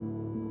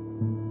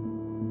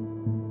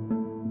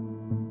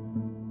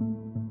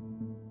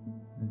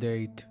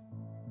Date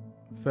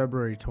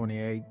February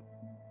 28,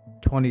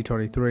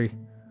 2023.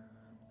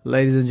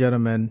 Ladies and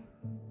gentlemen,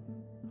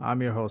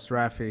 I'm your host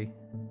Rafi.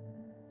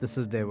 This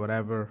is Day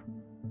Whatever,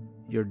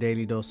 your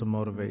daily dose of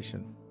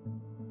motivation.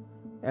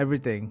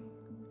 Everything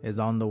is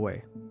on the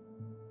way.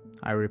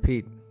 I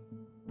repeat,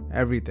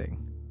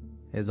 everything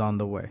is on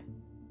the way.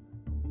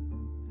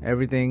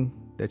 Everything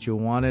that you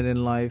wanted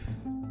in life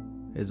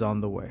is on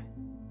the way.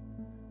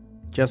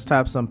 Just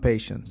have some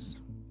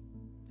patience.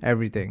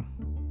 Everything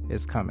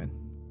is coming.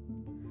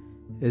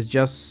 It's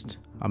just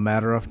a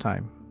matter of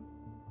time.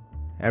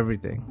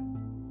 Everything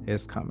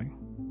is coming.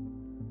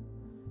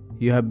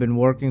 You have been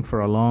working for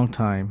a long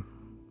time.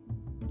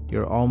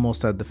 You're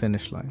almost at the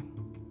finish line.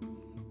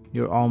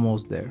 You're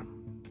almost there.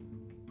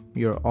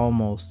 You're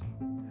almost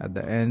at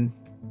the end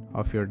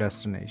of your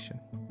destination.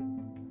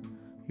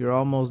 You're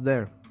almost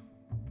there.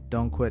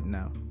 Don't quit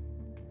now.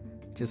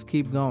 Just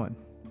keep going.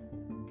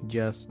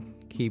 Just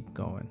keep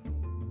going.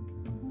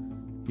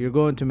 You're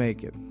going to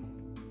make it.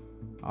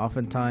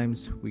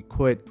 Oftentimes, we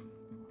quit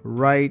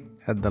right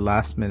at the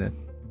last minute.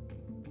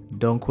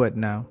 Don't quit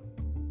now.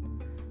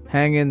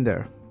 Hang in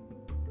there.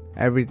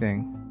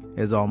 Everything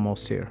is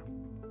almost here.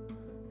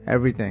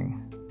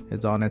 Everything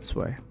is on its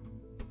way.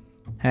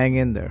 Hang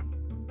in there.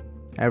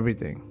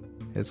 Everything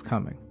is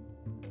coming.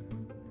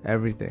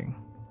 Everything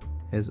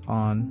is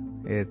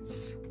on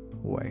its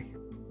way.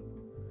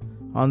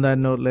 On that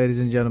note, ladies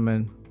and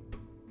gentlemen,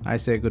 I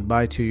say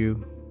goodbye to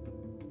you.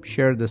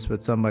 Share this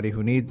with somebody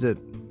who needs it.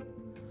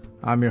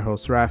 I'm your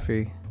host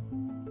Rafi.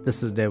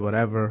 This is Day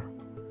Whatever,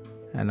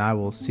 and I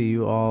will see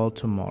you all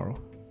tomorrow.